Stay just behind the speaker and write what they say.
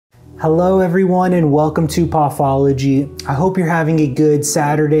Hello everyone and welcome to Pophology. I hope you're having a good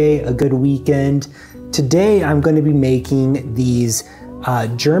Saturday, a good weekend. Today I'm going to be making these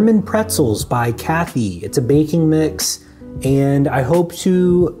German pretzels by Kathy. It's a baking mix and I hope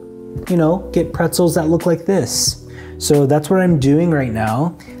to, get pretzels that look like this. So that's what I'm doing right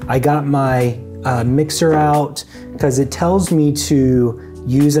now. I got my mixer out because it tells me to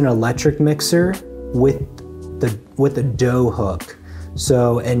use an electric mixer with a dough hook.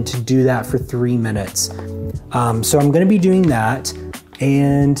 And to do that for 3 minutes. So I'm gonna be doing that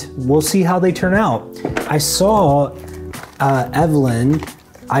and we'll see how they turn out. I saw, Evelyn,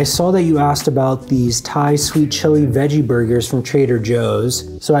 I saw that you asked about these Thai sweet chili veggie burgers from Trader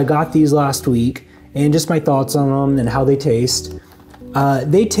Joe's. So I got these last week and just my thoughts on them and how they taste.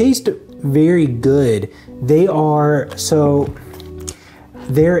 They taste very good.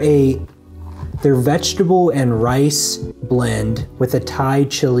 They're vegetable and rice blend with a Thai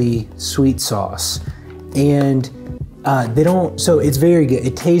chili sweet sauce. And so it's very good.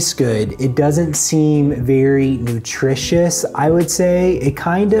 It tastes good. It doesn't seem very nutritious, I would say. It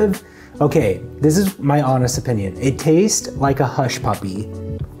kind of, okay, this is my honest opinion. It tastes like a hush puppy.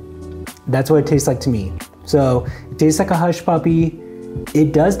 That's what it tastes like to me. So it tastes like a hush puppy.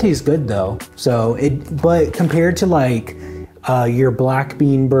 It does taste good though. But compared to like, your black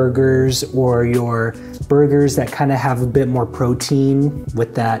bean burgers or your burgers that kind of have a bit more protein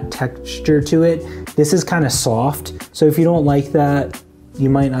with that texture to it, this is kind of soft. So if you don't like that, you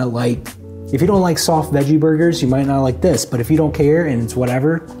might not like, if you don't like soft veggie burgers, you might not like this, but if you don't care and it's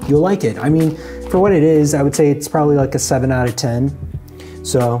whatever, you'll like it. I mean, for what it is, I would say it's probably like a 7 out of 10.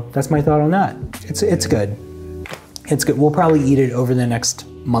 So that's my thought on that. It's good. It's good. We'll probably eat it over the next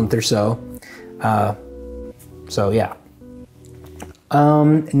month or so. So yeah.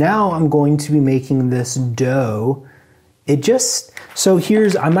 Now I'm going to be making this dough. I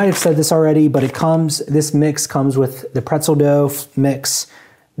might have said this already, but this mix comes with the pretzel dough mix,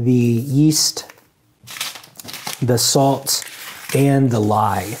 the yeast, the salt, and the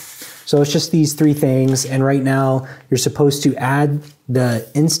lye. So it's just these 3 things. And right now you're supposed to add the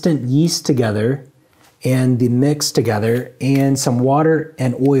instant yeast together and the mix together and some water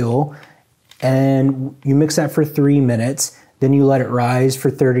and oil. And you mix that for 3 minutes. Then you let it rise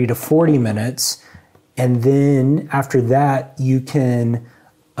for 30 to 40 minutes. And then after that, you can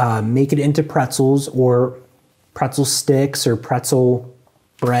make it into pretzels or pretzel sticks or pretzel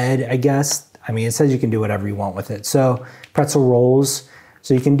bread, I guess. I mean, it says you can do whatever you want with it. So pretzel rolls,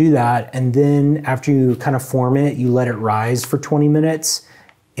 so you can do that. And then after you kind of form it, you let it rise for 20 minutes.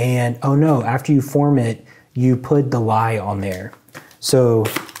 And oh no, after you form it, you put the lye on there. So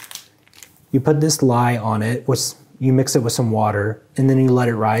you put this lye on it, you mix it with some water and then you let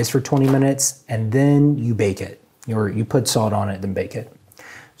it rise for 20 minutes and then you bake it, or you put salt on it, then bake it.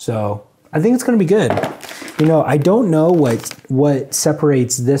 So I think it's gonna be good. I don't know what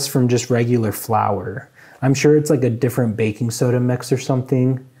separates this from just regular flour. I'm sure it's like a different baking soda mix or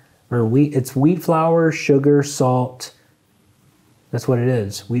something, or it's wheat flour, sugar, salt. That's what it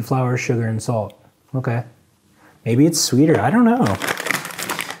is, wheat flour, sugar, and salt. Okay, maybe it's sweeter, I don't know.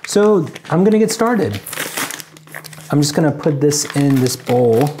 So I'm gonna get started. I'm just gonna put this in this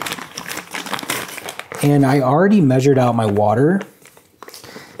bowl. And I already measured out my water.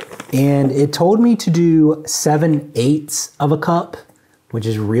 And it told me to do 7/8 of a cup, which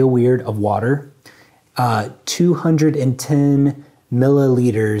is real weird, of water. 210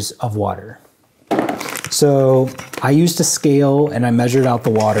 milliliters of water. So I used a scale and I measured out the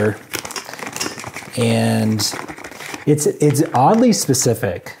water. And it's oddly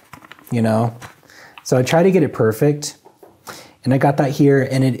specific, So I try to get it perfect, and I got that here,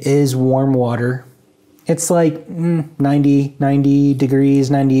 and it is warm water. It's like 90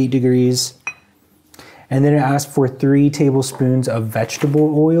 degrees, 98 degrees. And then it asks for 3 tablespoons of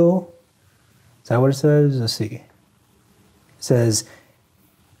vegetable oil. Is that what it says? Let's see. It says,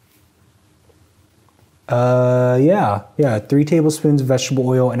 3 tablespoons of vegetable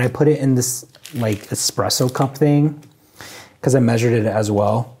oil, and I put it in this like espresso cup thing because I measured it as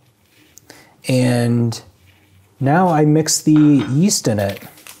well. And now I mix the yeast in it.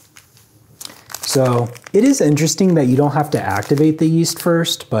 So it is interesting that you don't have to activate the yeast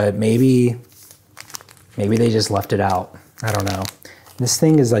first, but maybe they just left it out. I don't know. This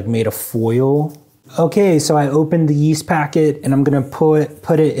thing is like made of foil. Okay, so I opened the yeast packet and I'm gonna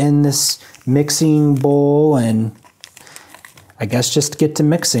put it in this mixing bowl and I guess just get to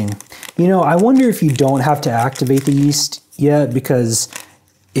mixing. I wonder if you don't have to activate the yeast yet, because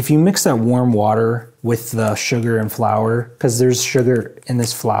if you mix that warm water with the sugar and flour, because there's sugar in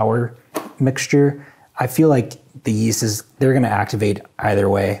this flour mixture, I feel like the yeast is, they're gonna activate either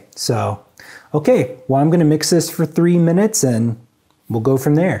way. So, okay, well, I'm gonna mix this for 3 minutes and we'll go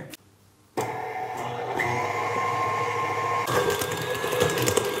from there.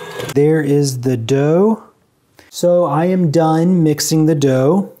 There is the dough. So I am done mixing the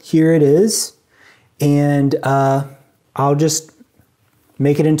dough. Here it is. And I'll just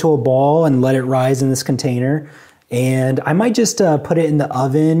make it into a ball and let it rise in this container. And I might just put it in the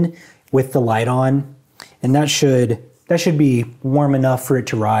oven with the light on. And that should be warm enough for it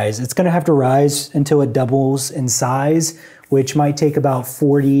to rise. It's gonna have to rise until it doubles in size, which might take about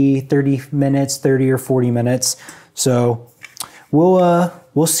 30 minutes, 30 or 40 minutes. So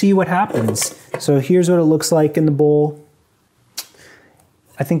we'll see what happens. So here's what it looks like in the bowl.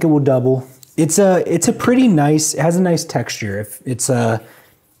 I think it will double. It's a pretty nice, it has a nice texture. It's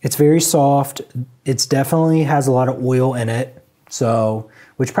very soft. It's definitely has a lot of oil in it. So,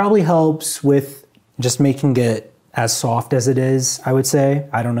 which probably helps with just making it as soft as it is, I would say.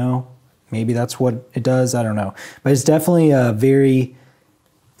 I don't know. Maybe that's what it does. I don't know. But it's definitely a very,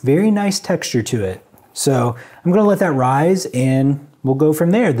 very nice texture to it. So I'm gonna let that rise and we'll go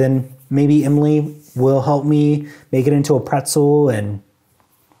from there. Then maybe Emily will help me make it into a pretzel and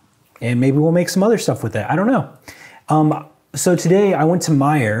maybe we'll make some other stuff with it. I don't know. So today I went to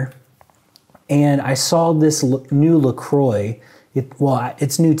Meijer and I saw this new LaCroix.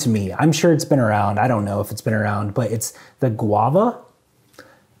 It's new to me. I'm sure it's been around. I don't know if it's been around, but it's the guava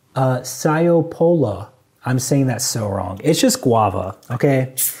Sayopola. I'm saying that so wrong. It's just guava,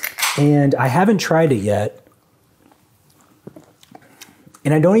 okay? And I haven't tried it yet.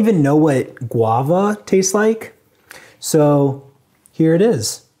 And I don't even know what guava tastes like. So here it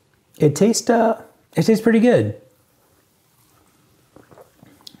is. It tastes pretty good.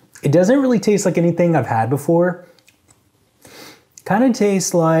 It doesn't really taste like anything I've had before. Kind of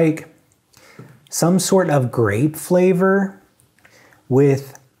tastes like some sort of grape flavor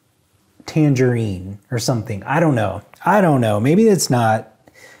with tangerine or something. I don't know. Maybe it's not.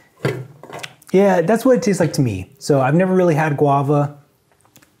 Yeah, that's what it tastes like to me. So I've never really had guava.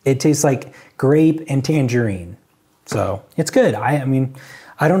 It tastes like grape and tangerine. So it's good. I mean,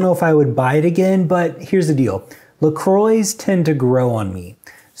 I don't know if I would buy it again, but here's the deal. LaCroix tend to grow on me.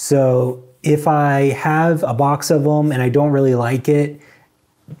 So if I have a box of them and I don't really like it,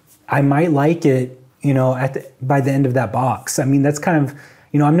 I might like it, you know, by the end of that box. I mean, that's kind of,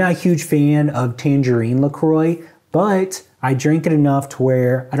 you know, I'm not a huge fan of tangerine LaCroix, but I drink it enough to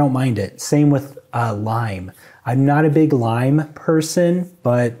where I don't mind it. Same with lime. I'm not a big lime person,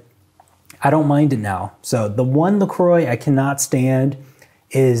 but I don't mind it now. So the one LaCroix I cannot stand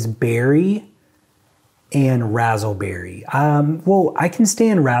is berry and razzleberry. Well, I can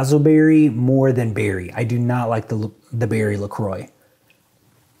stand razzleberry more than berry. I do not like the berry LaCroix.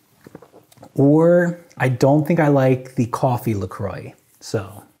 Or I don't think I like the coffee LaCroix.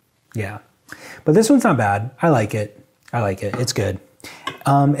 So yeah, but this one's not bad. I like it. It's good.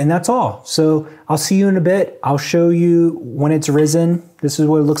 And that's all. So I'll see you in a bit. I'll show you when it's risen. This is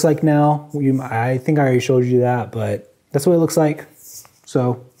what it looks like now. I think I already showed you that, but that's what it looks like.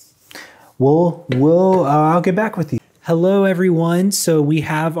 So I'll get back with you. Hello everyone. So we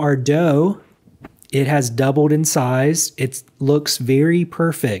have our dough. It has doubled in size. It looks very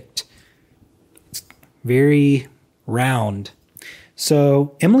perfect. It's very round.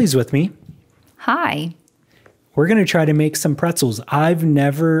 So Emily's with me. Hi. We're gonna try to make some pretzels.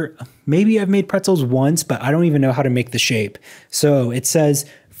 Maybe I've made pretzels once, but I don't even know how to make the shape. So it says,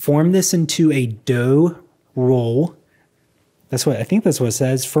 form this into a dough roll. I think that's what it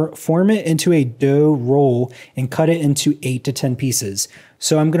says. Form it into a dough roll and cut it into 8 to 10 pieces.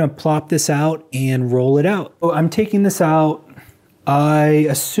 So I'm gonna plop this out and roll it out. So I'm taking this out. I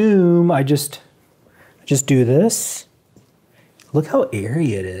assume I just do this. Look how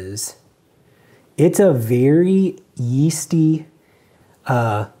airy it is. It's a very yeasty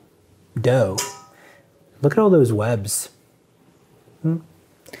dough. Look at all those webs.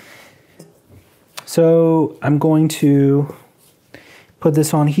 So I'm going to put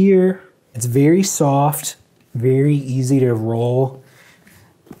this on here. It's very soft, very easy to roll.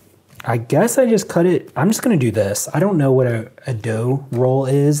 I guess I just cut it. I'm just gonna do this. I don't know what a dough roll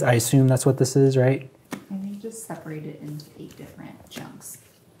is. I assume that's what this is, right? And you just separate it into 8 different chunks.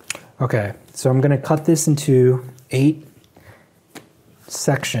 Okay, so I'm gonna cut this into 8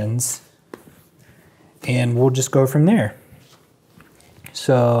 sections and we'll just go from there.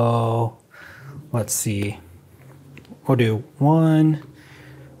 So let's see. We'll do 1,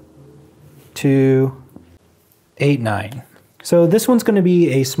 2, 8, 9. So this one's gonna be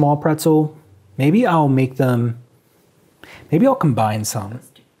a small pretzel. Maybe I'll combine some.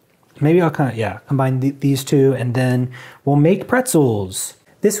 maybe I'll combine these two, and then we'll make pretzels.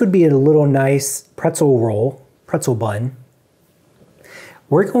 This would be a little nice pretzel roll, pretzel bun.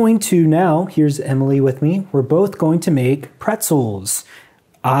 We're going to now, here's Emily with me, we're both going to make pretzels.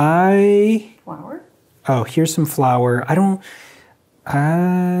 Flour? Oh, here's some flour.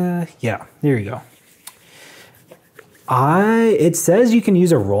 Yeah, there you go. It says you can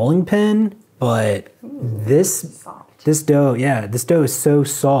use a rolling pin, but this dough is so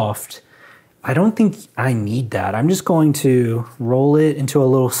soft. I don't think I need that. I'm just going to roll it into a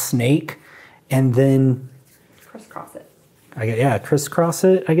little snake and then crisscross it. Crisscross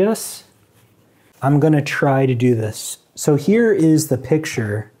it, I guess. I'm gonna try to do this. So here is the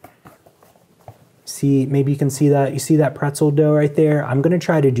picture. See, maybe you can see that. You see that pretzel dough right there? I'm gonna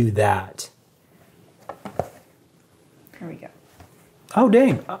try to do that. Here we go. Oh,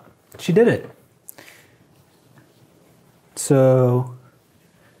 dang, she did it. So,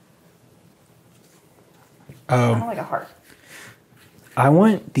 Kind of like a heart. I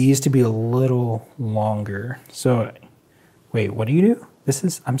want these to be a little longer. So, wait, what do you do?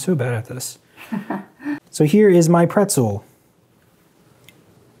 I'm so bad at this. So here is my pretzel.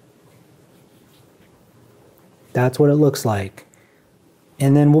 That's what it looks like.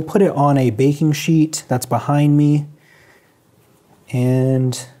 And then we'll put it on a baking sheet that's behind me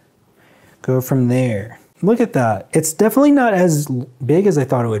and go from there. Look at that. It's definitely not as big as I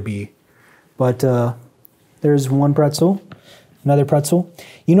thought it would be, but there's one pretzel, another pretzel.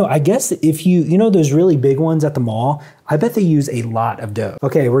 You know, I guess if you know those really big ones at the mall, I bet they use a lot of dough.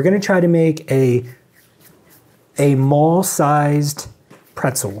 Okay, we're gonna try to make a mall-sized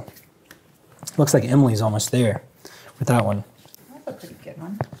pretzel. Looks like Emily's almost there with that one. That's a pretty good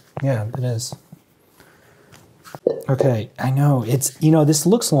one. Yeah, it is. Okay, I know, this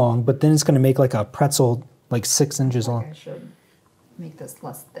looks long, but then it's gonna make like a pretzel like 6 inches long. I should make this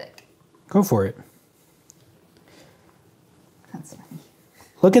less thick. Go for it. That's funny.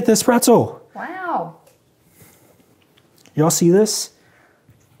 Look at this pretzel. Wow. Y'all see this?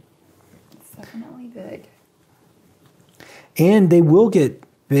 It's definitely big. And they will get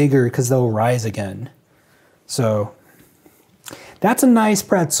bigger because they'll rise again. So that's a nice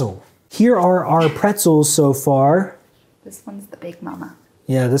pretzel. Here are our pretzels so far. This one's the big mama.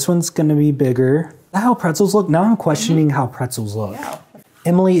 Yeah, this one's gonna be bigger. How pretzels look? Now I'm questioning how pretzels look. Yeah.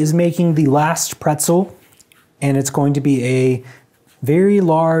 Emily is making the last pretzel, and it's going to be a very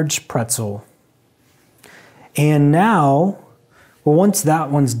large pretzel. And now, well, once that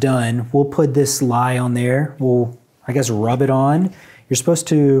one's done, we'll put this lye on there. We'll, I guess, rub it on. You're supposed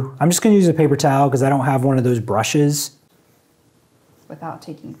to, I'm just gonna use a paper towel because I don't have one of those brushes. Without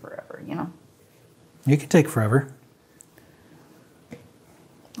taking forever, you know? You can take forever.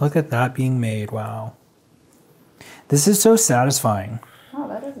 Look at that being made, wow. This is so satisfying. Oh,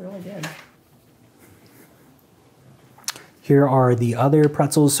 that is really good. Here are the other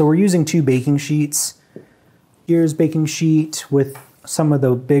pretzels. So we're using 2 baking sheets. Here's baking sheet with some of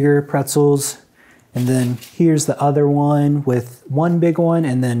the bigger pretzels. And then here's the other one with 1 big one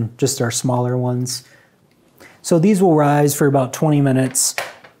and then just our smaller ones. So these will rise for about 20 minutes.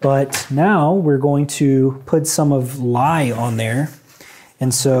 But now we're going to put some of lye on there.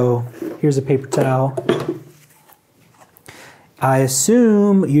 And so here's a paper towel. I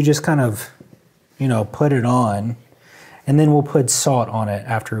assume you just kind of, put it on, and then we'll put salt on it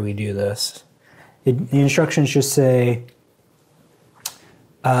after we do this. The instructions just say,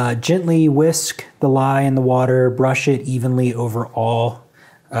 gently whisk the lye in the water, brush it evenly over all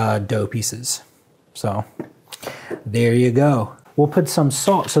dough pieces. So there you go. We'll put some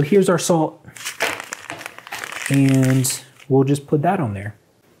salt. So here's our salt, and we'll just put that on there.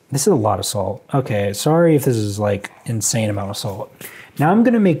 This is a lot of salt. Okay, sorry if this is like insane amount of salt. Now I'm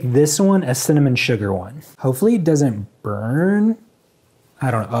gonna make this one a cinnamon sugar one. Hopefully it doesn't burn.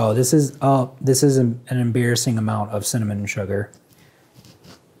 I don't know. Oh, this is an embarrassing amount of cinnamon sugar.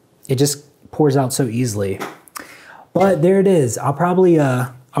 It just pours out so easily. But there it is. I'll probably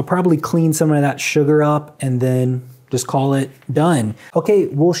clean some of that sugar up and then just call it done. Okay,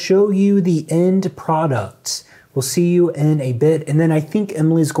 we'll show you the end product. We'll see you in a bit. And then I think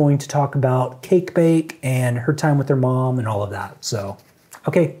Emily's going to talk about cake bake and her time with her mom and all of that. So,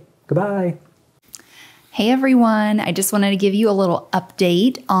 okay, goodbye. Hey everyone, I just wanted to give you a little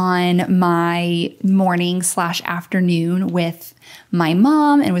update on my morning/afternoon with my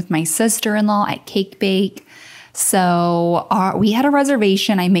mom and with my sister-in-law at Cake Bake. So we had a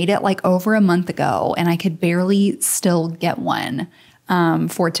reservation. I made it like over a month ago and I could barely still get one.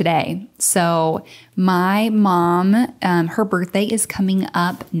 for today. So my mom, her birthday is coming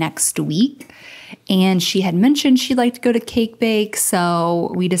up next week, and she had mentioned she'd like to go to Cake Bake,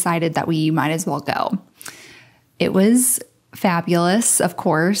 so we decided that we might as well go. It was fabulous, of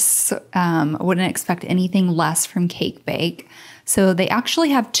course. Wouldn't expect anything less from Cake Bake. So they actually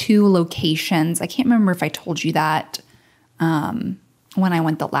have 2 locations. I can't remember if I told you that when I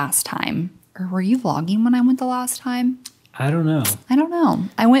went the last time. Or were you vlogging when I went the last time? I don't know.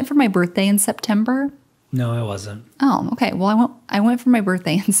 I went for my birthday in September. No, I wasn't. Oh, okay. Well, I went for my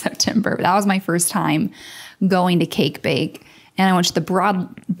birthday in September. That was my first time going to Cake Bake. And I went to the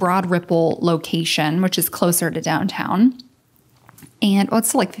Broad Ripple location, which is closer to downtown. And it's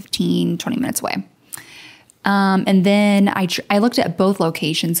still like 15, 20 minutes away. And then I looked at both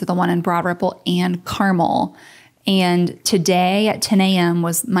locations, so the one in Broad Ripple and Carmel. And today at 10 a.m.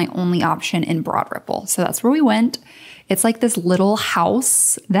 was my only option in Broad Ripple. So that's where we went. It's like this little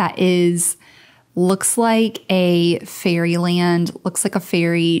house that looks like a fairyland, looks like a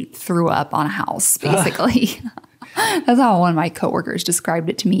fairy threw up on a house, basically. That's how one of my coworkers described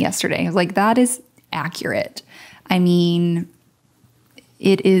it to me yesterday. I was like, that is accurate. I mean,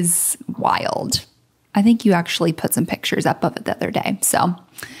 it is wild. I think you actually put some pictures up of it the other day. So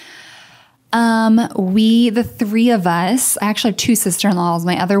the 3 of us, I actually have 2 sister-in-laws.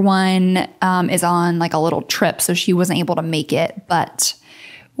 My other one is on like a little trip, so she wasn't able to make it, but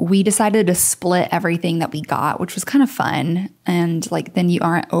we decided to split everything that we got, which was kind of fun. And like, then you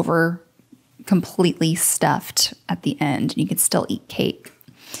aren't over completely stuffed at the end and you could still eat cake.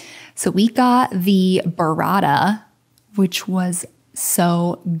 So we got the burrata, which was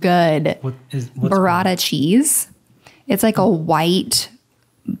so good. What's burrata cheese? It's like a white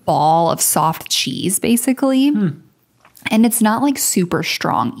ball of soft cheese, basically. And it's not like super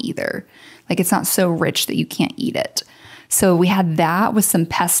strong either. Like, it's not so rich that you can't eat it. So we had that with some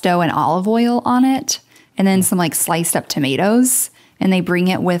pesto and olive oil on it, and then some like sliced up tomatoes. And they bring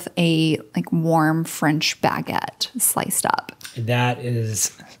it with a like warm French baguette sliced up.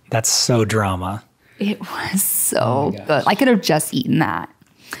 That's so drama. It was so good. I could have just eaten that.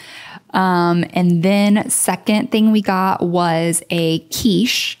 And then second thing we got was a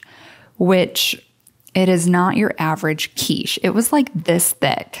quiche, which it is not your average quiche. It was like this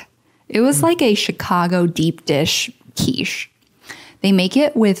thick. It was like a Chicago deep dish quiche. They make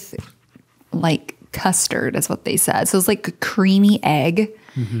it with like custard is what they said. So it was like a creamy egg.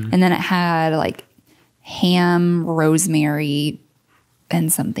 And then it had like ham, rosemary,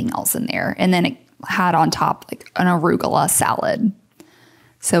 and something else in there. And then it had on top like an arugula salad.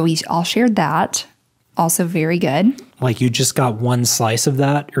 So we all shared that. Also very good. Like, you just got one slice of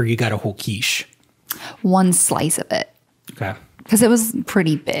that, or you got a whole quiche? One slice of it. Okay. Because it was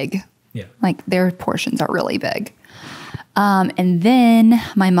pretty big. Yeah. Like, their portions are really big. And then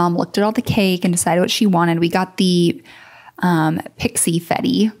my mom looked at all the cake and decided what she wanted. We got the pixie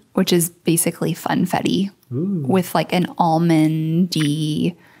fetty, which is basically funfetti with like an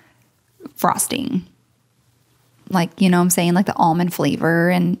almondy frosting. Like, you know what I'm saying? Like the almond flavor.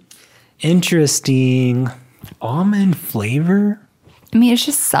 And interesting. Almond flavor? I mean, it's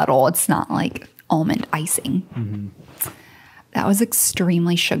just subtle. It's not like almond icing. That was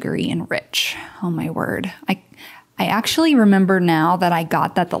extremely sugary and rich. Oh my word. I actually remember now that I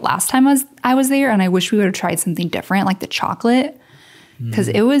got that the last time I was there, and I wish we would have tried something different, like the chocolate, because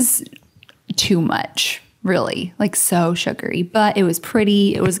it was too much, really, like so sugary. But it was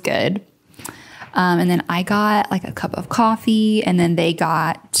pretty. It was good. And then I got like a cup of coffee, and then they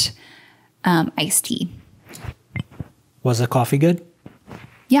got iced tea. Was the coffee good?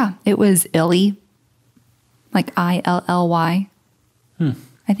 Yeah, it was Illy, like ILLY.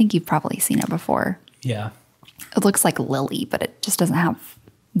 I think you've probably seen it before. Yeah. It looks like Lily, but it just doesn't have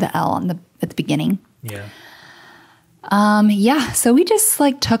the L at the beginning. Yeah. Yeah, so we just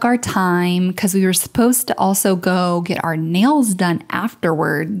like took our time because we were supposed to also go get our nails done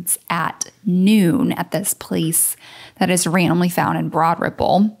afterwards at noon at this place that is randomly found in Broad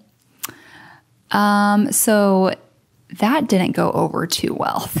Ripple. So that didn't go over too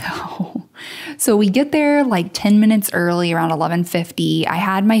well though. So we get there like 10 minutes early, around 11:50. I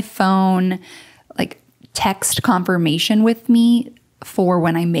had my phone like text confirmation with me for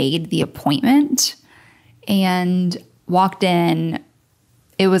when I made the appointment, and walked in.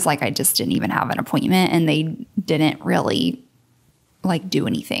 It was like I just didn't even have an appointment, and they didn't really like do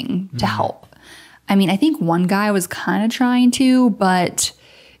anything to help. I mean, I think one guy was kind of trying to, but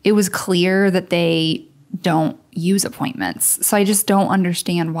it was clear that they don't use appointments. So I just don't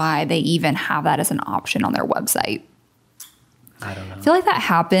understand why they even have that as an option on their website. I don't know. I feel like that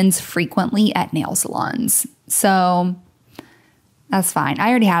happens frequently at nail salons. So That's fine. I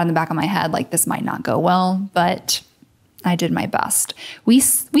already had in the back of my head, like, this might not go well, but I did my best. We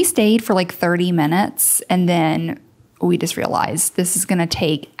stayed for like 30 minutes, and then we just realized this is going to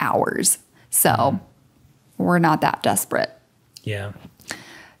take hours. So we're not that desperate. Yeah.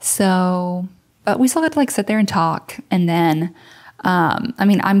 So, but we still got to like sit there and talk. And then,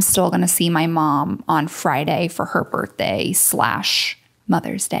 I'm still going to see my mom on Friday for her birthday /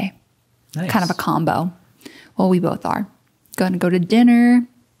 Mother's Day. Nice. Kind of a combo. Well, we both are. Going to go to dinner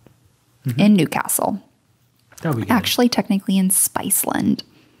in Newcastle. That'll be good. Actually, technically in Spiceland.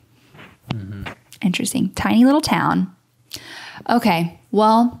 Interesting. Tiny little town. Okay,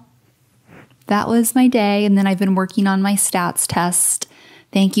 well, that was my day. And then I've been working on my stats test.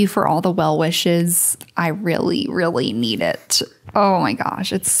 Thank you for all the well wishes. I really, really need it. Oh my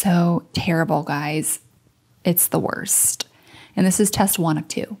gosh, it's so terrible, guys. It's the worst. And this is test 1 of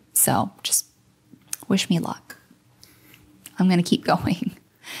 2. So just wish me luck. I'm going to keep going.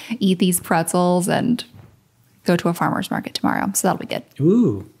 Eat these pretzels and go to a farmer's market tomorrow. So that'll be good.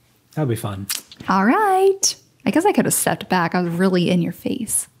 Ooh, that'll be fun. All right. I guess I could have stepped back. I was really in your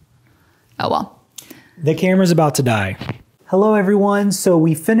face. Oh, well. The camera's about to die. Hello, everyone. So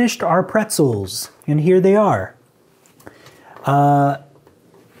we finished our pretzels, and here they are.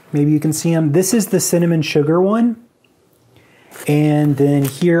 Maybe you can see them. This is the cinnamon sugar one. And then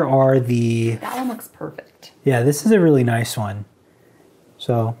here are the... That one looks perfect. Yeah, this is a really nice one.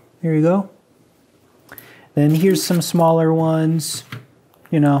 So here you go. Then here's some smaller ones,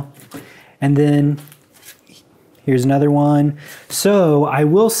 and then here's another one. So I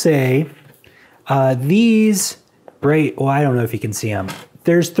will say these, right, well, I don't know if you can see them.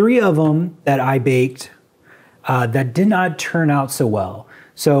 There's 3 of them that I baked that did not turn out so well.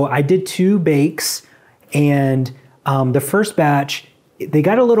 So I did 2 bakes, and the first batch, they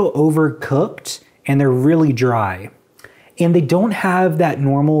got a little overcooked and they're really dry. And they don't have that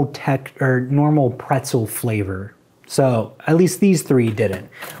normal pretzel flavor. So at least these 3 didn't.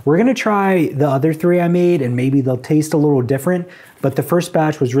 We're gonna try the other 3 I made, and maybe they'll taste a little different, but the first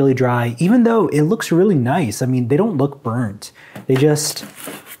batch was really dry, even though it looks really nice. I mean, they don't look burnt. They just,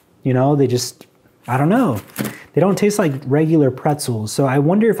 I don't know. They don't taste like regular pretzels. So I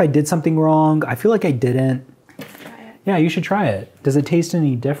wonder if I did something wrong. I feel like I didn't. Try it. Yeah, you should try it. Does it taste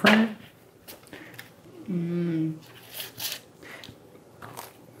any different?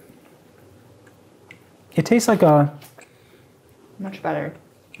 It tastes like a... Much better.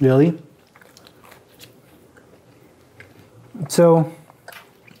 Really? So...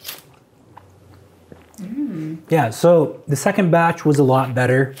 Yeah, so the second batch was a lot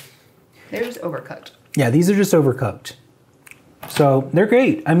better. They're just overcooked. Yeah, these are just overcooked. So they're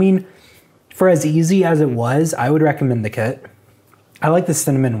great. I mean, for as easy as it was, I would recommend the kit. I like the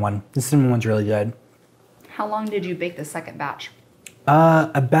cinnamon one. The cinnamon one's really good. How long did you bake the second batch?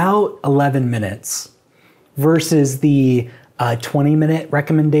 About 11 minutes versus the 20-minute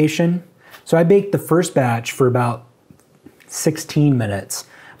recommendation. So I baked the first batch for about 16 minutes,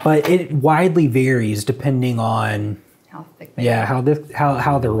 but it widely varies depending on how thick they are.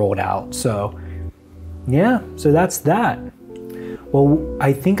 how they're rolled out. So yeah, so that's that. Well,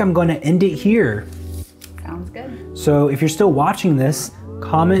 I think I'm going to end it here. Sounds good. So if you're still watching this,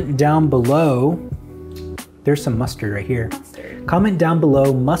 comment down below. There's some mustard right here. Mustard. Comment down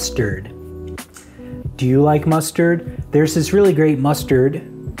below mustard. Do you like mustard? There's this really great mustard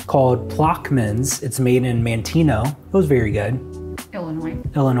called Plockman's. It's made in Manteno. It was very good. Illinois.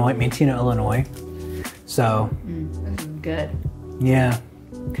 Manteno, Illinois. So, This is good. yeah.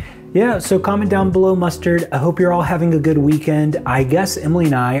 Yeah, so comment down below mustard. I hope you're all having a good weekend. I guess Emily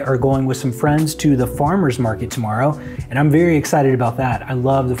and I are going with some friends to the farmer's market tomorrow, and I'm very excited about that. I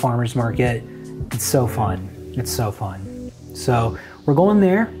love the farmer's market. It's so fun. It's so fun. So we're going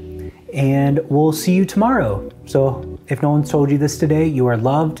there, and we'll see you tomorrow. So if no one's told you this today, you are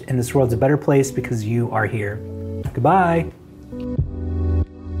loved, and this world's a better place because you are here. Goodbye.